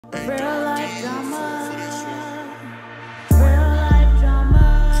Real life drama. Real life drama.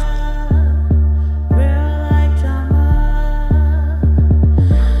 Real life drama.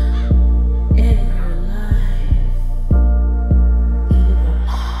 In your life.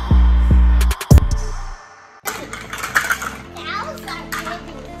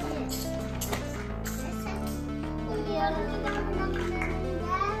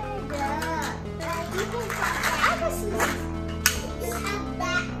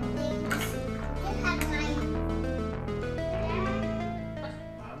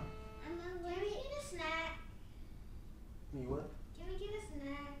 Me what? Can we get a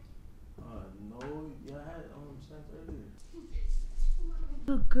snack? No, yeah, I had snacks earlier.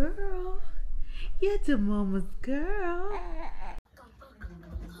 Good girl. You're the mama's girl.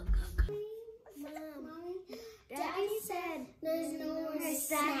 Mommy, Daddy said there's no more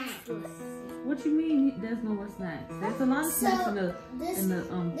snacks. What you mean there's no more snacks? There's a lot of snacks in the This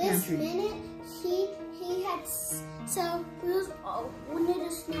pantry. minute he had so we wanted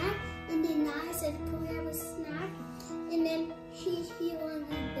a snack, and then I said, can we have a snack? And then he went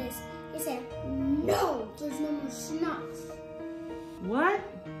like this. He said, no, there's no more snacks. What?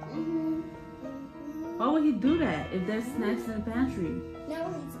 Why would he do that if there's snacks in the pantry? No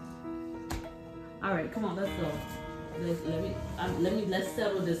reason. All right, come on, let's go. Let's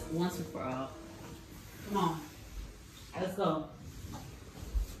settle this once and for all. Come on, let's go.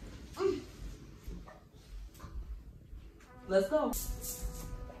 Let's go.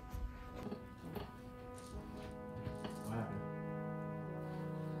 What happened?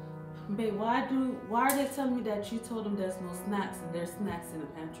 Babe, why are they telling me that you told them there's no snacks and there's snacks in the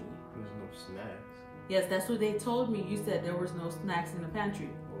pantry? There's no snacks. Yes, that's what they told me. You said there was no snacks in the pantry.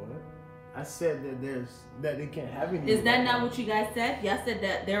 What? I said that they can't have any. Is that not what you guys said? Y'all said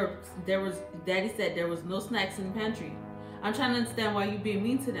that there was. Daddy said there was no snacks in the pantry. I'm trying to understand why you being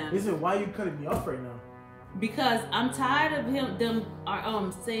mean to them. Listen, why are you cutting me off right now? Because I'm tired of them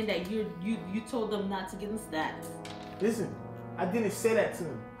saying that you told them not to get them snacks. Listen, I didn't say that to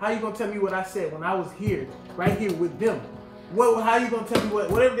them. How you gonna tell me what I said when I was here, right here with them? How you gonna tell me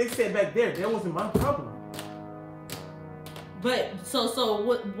whatever they said back there? That wasn't my problem. But so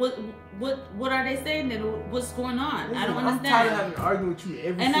what are they saying then? What's going on? Listen, I don't I'm understand. tired of having to argue with you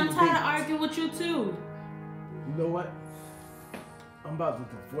every And I'm single tired day. of arguing with you too. You know what? I'm about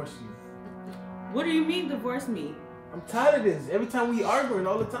to divorce you. What do you mean divorce me? I'm tired of this. Every time we arguing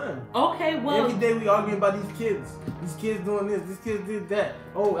all the time. Okay, well. Every day we arguing about these kids. These kids doing this. These kids did that.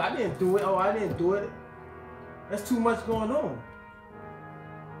 Oh, I didn't do it. Oh, I didn't do it. That's too much going on.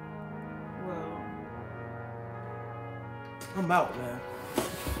 Well, I'm out, man.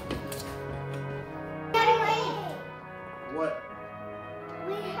 Daddy, What?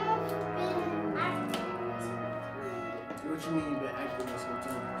 we have been acting. What you mean you been acting this whole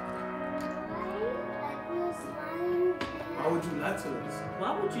time? Why would you lie to us?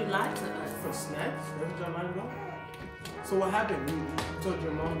 why would you lie to us? For snacks? That's what y'all lying about? So what happened? You told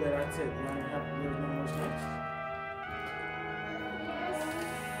your mom that I said there was no more snacks?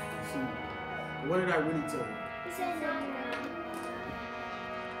 See, what did I really tell you? He said no.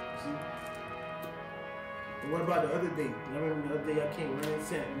 See? And what about the other day? I remember the other day I came running and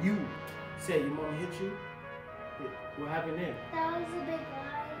said, you said your mom hit you? What happened then? That was a big lie.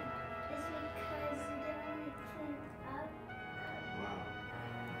 It's because you didn't want to clean up.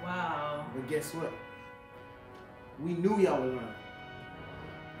 Wow. Wow. But guess what? We knew y'all were lying.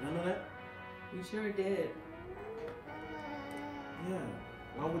 Y'all know that? We sure did. Yeah.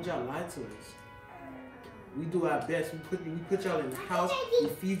 Why would y'all lie to us? We do our best. We put y'all in the house. We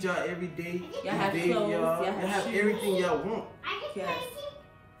feed y'all every day. Y'all have bathe clothes. y'all. Y'all Y'all have shoes. everything y'all want. Yes.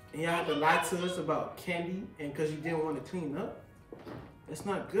 And y'all have to lie to us about candy and because you didn't want to clean up. That's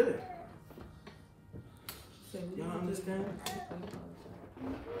not good. Y'all understand?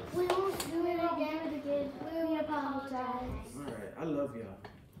 We won't do it again. We apologize. Alright, I love y'all.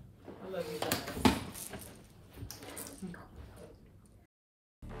 I love you guys.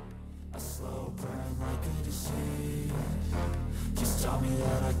 A slow burn like a disease. Just tell me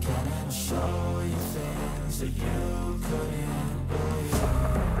that I can and I'll show you things that you couldn't believe.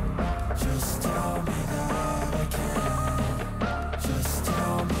 Just tell